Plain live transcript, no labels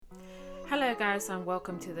guys, and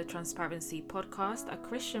welcome to the Transparency Podcast, a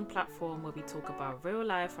Christian platform where we talk about real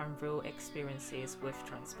life and real experiences with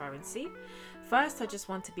transparency. First, I just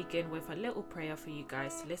want to begin with a little prayer for you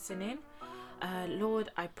guys listening.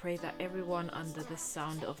 Lord, I pray that everyone under the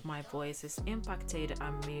sound of my voice is impacted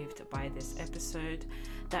and moved by this episode,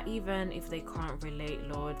 that even if they can't relate,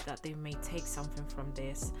 Lord, that they may take something from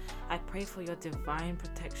this. I pray for your divine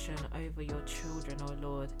protection over your children, oh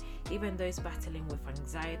Lord, even those battling with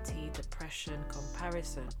anxiety, depression,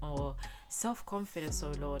 comparison, or self-confidence,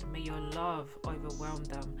 oh Lord. May your love overwhelm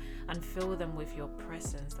them and fill them with your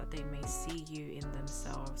presence, that they may see you in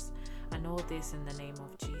themselves. And all this in the name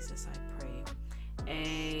of Jesus, I pray.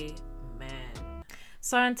 Amen.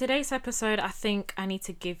 So in today's episode, I think I need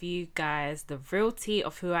to give you guys the real tea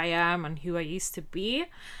of who I am and who I used to be.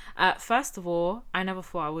 First of all, I never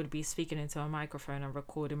thought I would be speaking into a microphone and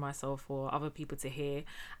recording myself for other people to hear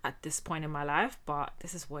at this point in my life, but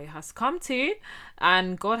this is what it has come to,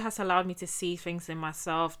 and God has allowed me to see things in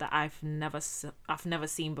myself that I've never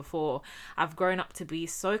seen before. I've grown up to be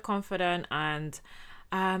so confident, and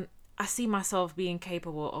I see myself being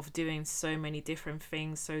capable of doing so many different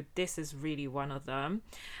things. So this is really one of them.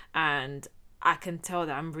 And I can tell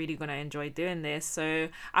that I'm really going to enjoy doing this. So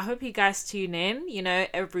I hope you guys tune in,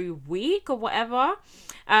 every week or whatever.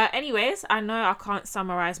 Anyways, I know I can't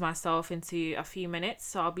summarize myself into a few minutes.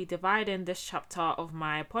 So I'll be dividing this chapter of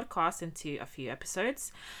my podcast into a few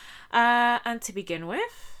episodes. And to begin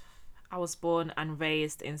with, I was born and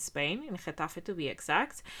raised in Spain, in Getafe to be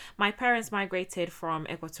exact. My parents migrated from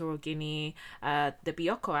Equatorial Guinea, the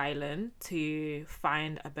Bioko Island, to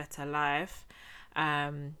find a better life.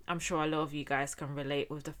 I'm sure a lot of you guys can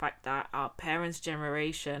relate with the fact that our parents'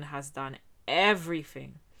 generation has done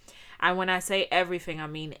everything. And when I say everything, I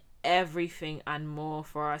mean everything and more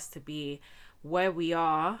for us to be where we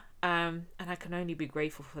are. And I can only be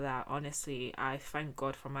grateful for that. Honestly, I thank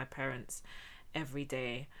God for my parents every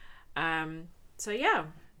day.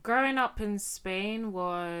 Growing up in Spain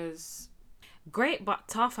was great but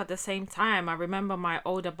tough at the same time. I remember my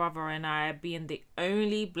older brother and I being the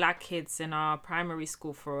only black kids in our primary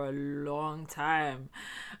school for a long time.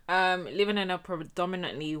 Living in a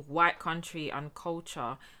predominantly white country and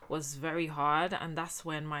culture was very hard, and that's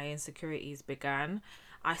when my insecurities began.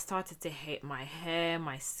 I started to hate my hair,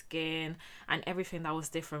 my skin, and everything that was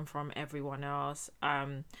different from everyone else.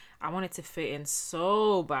 I wanted to fit in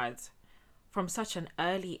so bad from such an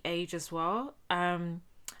early age as well.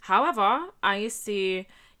 However, I used to,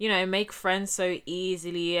 make friends so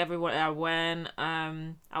easily everywhere I went.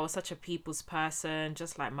 I was such a people's person,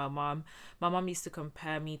 just like my mom. My mom used to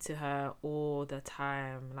compare me to her all the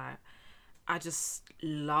time. Like, I just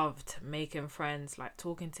loved making friends, like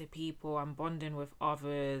talking to people and bonding with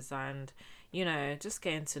others and, just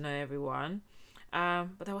getting to know everyone.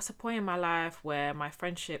 But there was a point in my life where my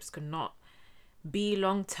friendships could not be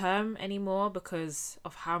long term anymore because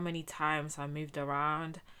of how many times I moved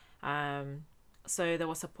around. So there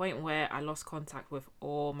was a point where I lost contact with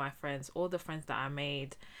all my friends, all the friends that I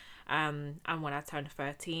made. And when I turned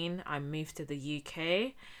 13, I moved to the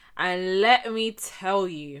UK. And let me tell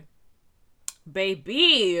you,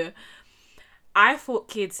 baby, I thought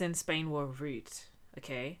kids in Spain were rude,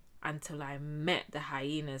 okay? Until I met the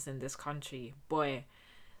hyenas in this country. Boy.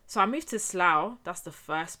 So I moved to Slough. That's the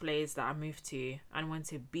first place that I moved to, and went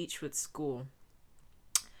to Beechwood School.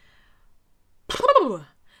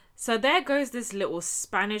 So there goes this little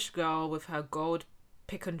Spanish girl with her gold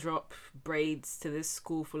pick and drop braids to this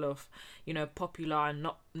school full of, popular and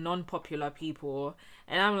not non-popular people.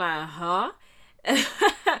 And I'm like, huh?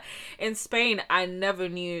 In Spain, I never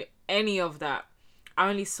knew any of that. I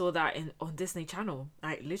only saw that on Disney Channel,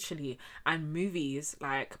 like literally, and movies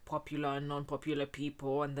like popular and non-popular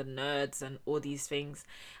people and the nerds and all these things.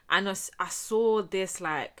 And I saw this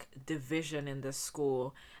like division in the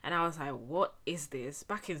school, and I was like, what is this?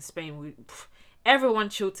 Back in Spain, everyone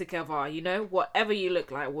chilled together, whatever you look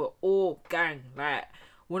like, we're all gang. Like,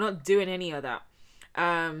 we're not doing any of that.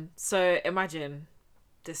 So imagine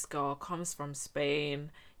this girl comes from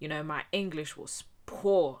Spain. My English was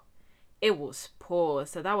poor. It was poor.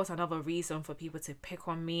 So that was another reason for people to pick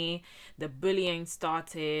on me. The bullying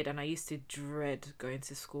started, and I used to dread going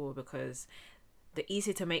to school because the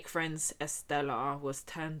easy to make friends Estella was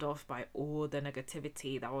turned off by all the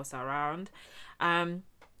negativity that was around. I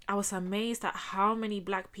was amazed at how many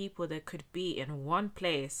black people there could be in one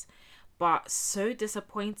place, but so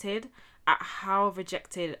disappointed at how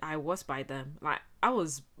rejected I was by them. Like, I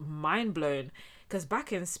was mind blown. Because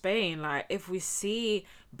back in Spain, like, if we see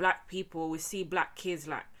black people, we see black kids,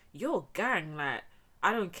 like, yo, gang, like,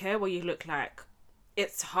 I don't care what you look like.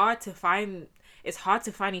 It's hard to find it's hard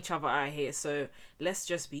to find each other out here, so let's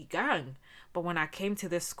just be gang. But when I came to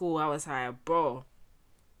this school, I was like, bro,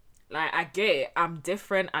 like, I get it. I'm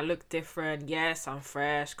different. I look different. Yes, I'm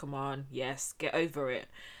fresh. Come on. Yes, get over it.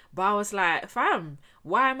 But I was like, fam,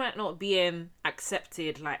 why am I not being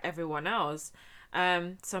accepted like everyone else?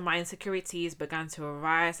 So my insecurities began to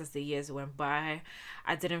arise as the years went by.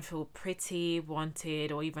 I didn't feel pretty,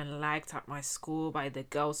 wanted, or even liked at my school by the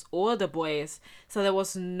girls or the boys. So there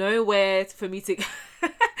was nowhere for me to.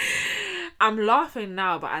 I'm laughing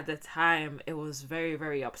now, but at the time it was very,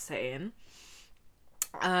 very upsetting.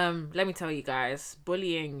 Let me tell you guys,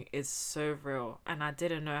 bullying is so real, and I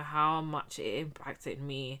didn't know how much it impacted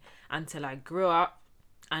me until I grew up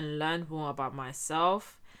and learned more about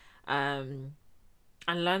myself, um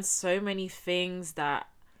and learned so many things that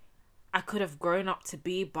I could have grown up to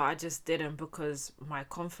be, but I just didn't, because my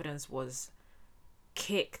confidence was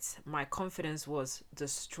kicked, my confidence was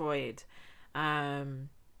destroyed. um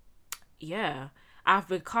yeah, I've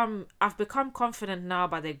become confident now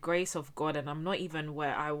by the grace of God, and I'm not even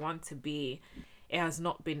where I want to be. It has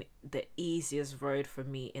not been the easiest road for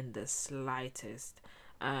me in the slightest.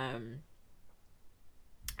 um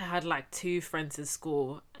I had like two friends in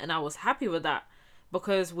school, and I was happy with that,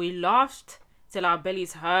 because we laughed till our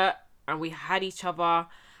bellies hurt, and we had each other.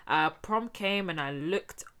 Prom came and I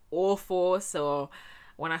looked awful, so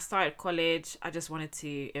when I started college, I just wanted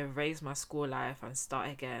to erase my school life and start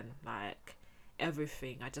again. Like,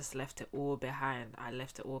 everything, I just left it all behind. I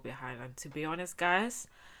left it all behind, and to be honest, guys,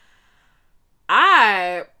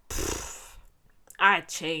 I I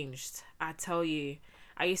changed. I tell you,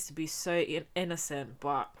 I used to be so innocent,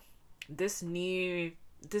 but this new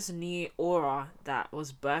this new aura that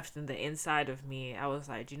was birthed in the inside of me, I was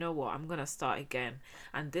like, you know what? I'm gonna start again,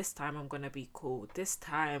 and this time I'm gonna be cool. This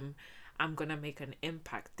time I'm gonna make an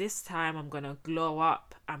impact. This time I'm gonna glow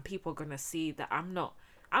up, and people are gonna see that I'm not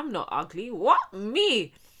ugly. What,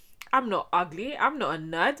 me? I'm not ugly. I'm not a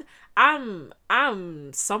nerd.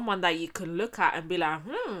 I'm someone that you can look at and be like,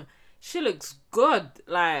 she looks good.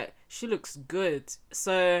 Like, she looks good.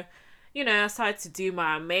 So, I started to do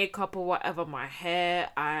my makeup or whatever, my hair.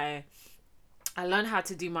 I learned how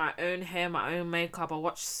to do my own hair, my own makeup. I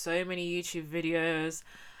watched so many YouTube videos.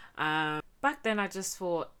 Back then I just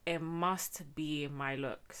thought it must be my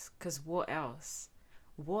looks, cause what else?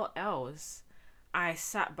 What else? I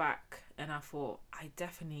sat back and I thought, I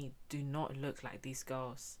definitely do not look like these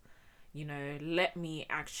girls. Let me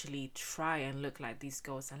actually try and look like these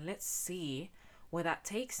girls, and let's see where that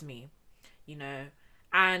takes me, you know.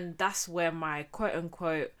 And that's where my quote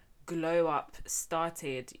unquote glow up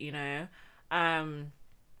started. Um,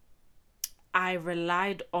 I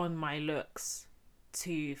relied on my looks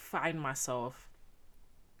to find myself.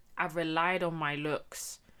 I've relied on my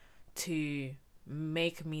looks to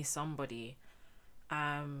make me somebody.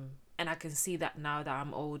 And I can see that now that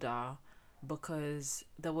I'm older, because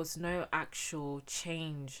there was no actual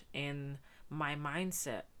change in my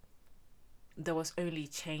mindset. There was only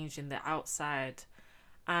change in the outside,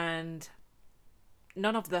 and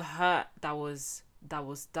none of the hurt that was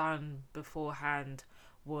done beforehand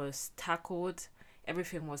was tackled.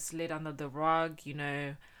 Everything was slid under the rug.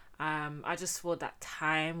 I just thought that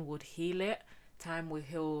time would heal it. Time will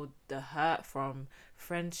heal the hurt from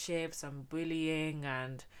friendships and bullying,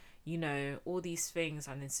 and all these things,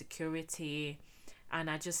 and insecurity. And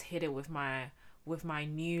I just hid it with my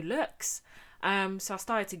new looks. So I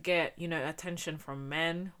started to get attention from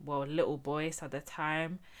men, well, little boys at the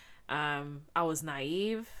time. I was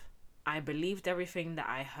naive. I believed everything that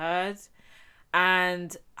I heard,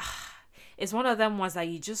 and it's one of them ones that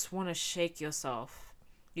you just want to shake yourself.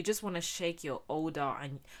 You just want to shake your older,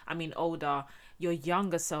 and I mean older, your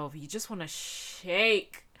younger self. You just want to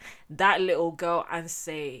shake that little girl and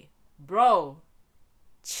say, bro,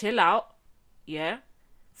 chill out, yeah?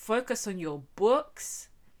 Focus on your books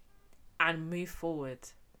and move forward.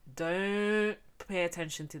 Don't pay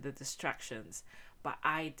attention to the distractions. But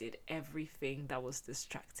I did everything that was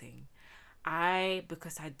distracting.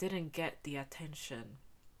 Because I didn't get the attention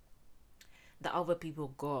that other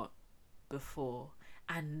people got before,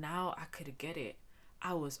 and now I could get it.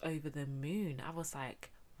 I was over the moon. I was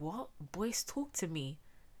like, what? Boys talk to me?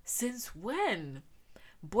 Since when?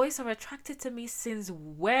 Boys are attracted to me since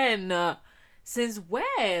when? Since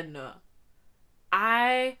when?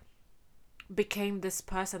 I became this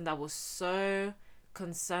person that was so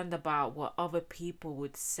concerned about what other people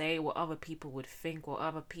would say, what other people would think, what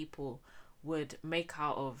other people would make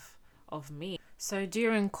out of me. So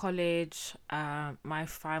during college, my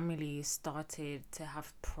family started to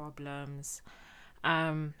have problems.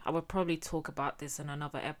 I would probably talk about this in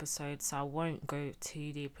another episode, so I won't go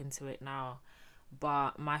too deep into it now.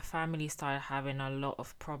 but my family started having a lot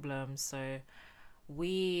of problems. So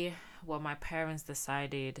my parents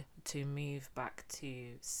decided to move back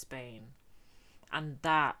to Spain. And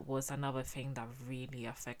that was another thing that really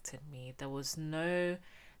affected me. There was no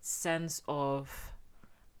sense of,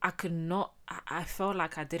 I felt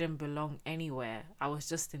like I didn't belong anywhere. I was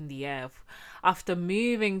just in the air. After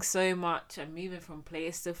moving so much and moving from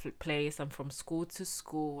place to place and from school to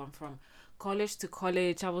school and from college to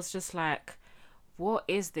college, I was just like, what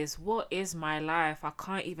is this? What is my life? I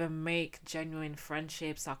can't even make genuine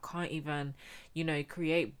friendships. I can't even,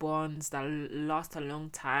 create bonds that last a long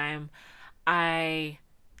time. I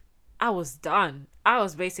I was done. I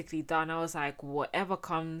was basically done. I was like, whatever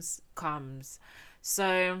comes, comes.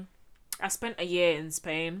 So I spent a year in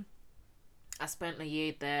Spain. I spent a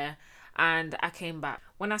year there and I came back.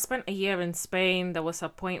 When I spent a year in Spain, there was a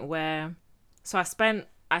point where I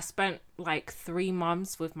spent like 3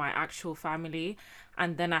 months with my actual family,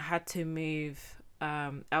 and then I had to move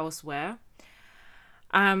elsewhere.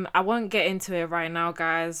 I won't get into it right now,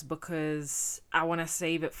 guys, because I want to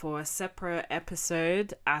save it for a separate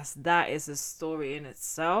episode, as that is a story in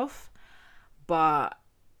itself. But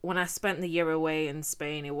when I spent the year away in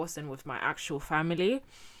Spain, it wasn't with my actual family.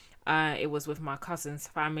 It was with my cousin's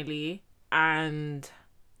family. And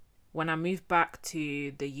when I moved back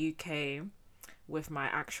to the UK with my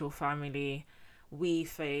actual family, we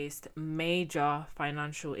faced major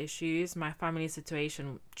financial issues. My family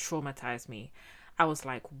situation traumatized me. I was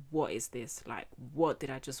like, what is this? Like, what did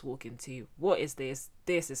I just walk into? What is this?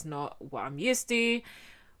 This is not what I'm used to.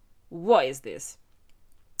 What is this?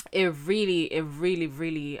 It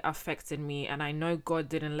really affected me. And I know God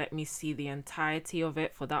didn't let me see the entirety of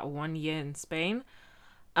it for that 1 year in Spain.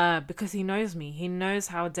 Because he knows me. He knows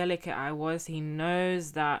how delicate I was. He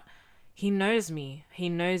knows that he knows me. He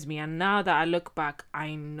knows me. And now that I look back,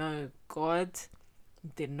 I know God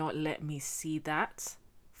did not let me see that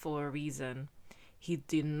for a reason. He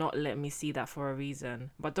did not let me see that for a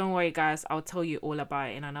reason. But don't worry, guys. I'll tell you all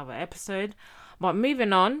about it in another episode. But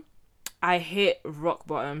moving on, I hit rock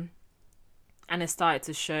bottom and it started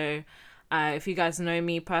to show. If you guys know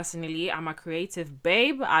me personally, I'm a creative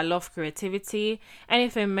babe. I love creativity.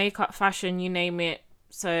 Anything, makeup, fashion, you name it.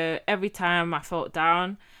 So every time I felt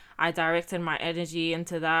down, I directed my energy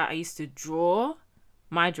into that. I used to draw.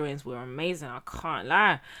 My drawings were amazing. I can't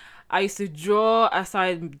lie. I used to draw. I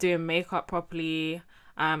started doing makeup properly.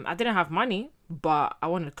 I didn't have money, but I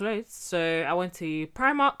wanted clothes. So I went to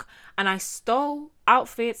Primark and I stole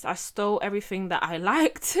outfits. I stole everything that I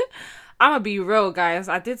liked. I'm gonna be real, guys.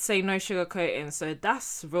 I did say no sugarcoating, so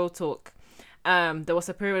that's real talk. There was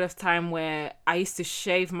a period of time where I used to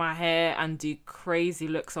shave my hair and do crazy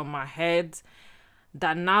looks on my head.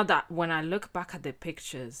 That now that when I look back at the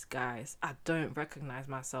pictures, guys, I don't recognize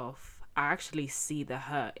myself. I actually see the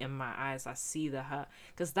hurt in my eyes. I see the hurt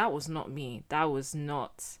because that was not me. That was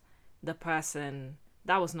not the person.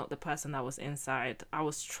 That was not the person that was inside. I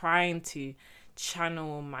was trying to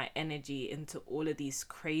channel my energy into all of these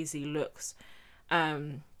crazy looks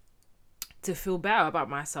to feel better about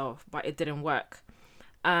myself, but it didn't work.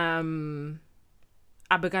 I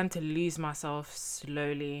began to lose myself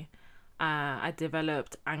slowly. I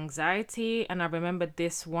developed anxiety, and I remember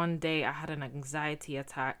this one day I had an anxiety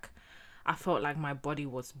attack. I felt like my body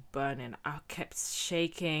was burning. I kept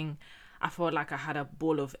shaking. I felt like I had a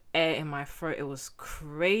ball of air in my throat. It was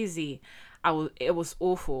crazy. It was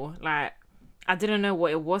awful. Like, I didn't know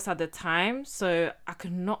what it was at the time, so I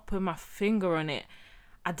could not put my finger on it.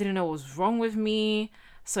 I didn't know what was wrong with me,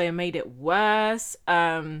 so it made it worse.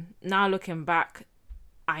 Now looking back,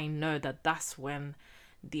 I know that that's when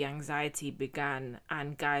the anxiety began.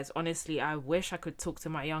 And guys, honestly, I wish I could talk to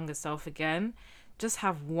my younger self again. Just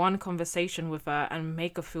have one conversation with her and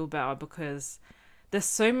make her feel better, because there's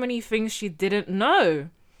so many things she didn't know.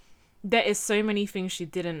 There is so many things she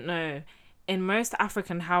didn't know. In most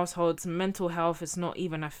African households, mental health is not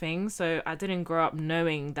even a thing. So I didn't grow up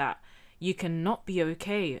knowing that you cannot be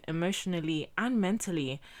okay emotionally and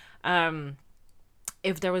mentally.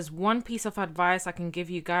 If there is one piece of advice I can give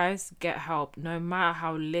you guys, get help. No matter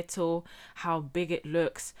how little, how big it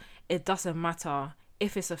looks, it doesn't matter.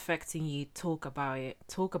 If it's affecting you, talk about it.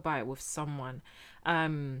 Talk about it with someone.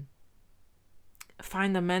 Find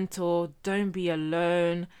a mentor. Don't be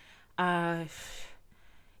alone.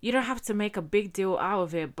 You don't have to make a big deal out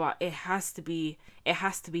of it, but it has to be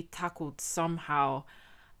tackled somehow.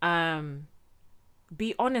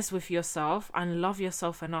 Be honest with yourself and love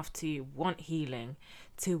yourself enough to want healing,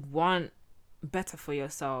 to want better for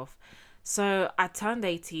yourself. So I turned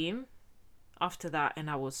 18 after that, and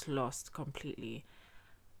I was lost completely.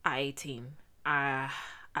 At 18,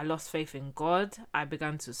 I lost faith in God. I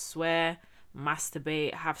began to swear,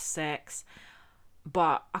 masturbate, have sex.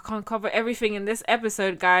 But I can't cover everything in this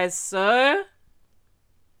episode, guys. So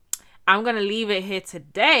I'm going to leave it here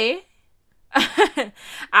today.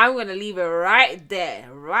 I'm going to leave it right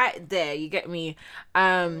there. You get me?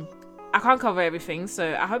 I can't cover everything,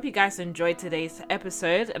 so I hope you guys enjoyed today's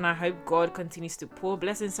episode, and I hope God continues to pour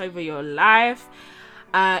blessings over your life.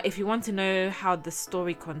 If you want to know how the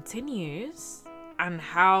story continues and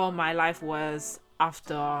how my life was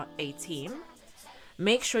after 18,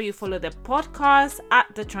 make sure you follow the podcast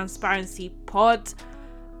at the Transparency Pod _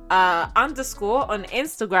 on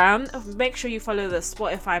Instagram. Make sure you follow the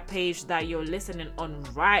Spotify page that you're listening on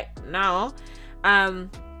right now.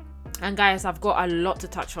 And guys, I've got a lot to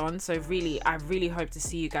touch on, so I really hope to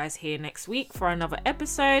see you guys here next week for another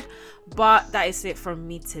episode. But that is it from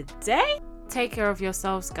me today. Take care of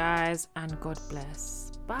yourselves, guys, and God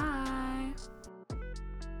bless. Bye.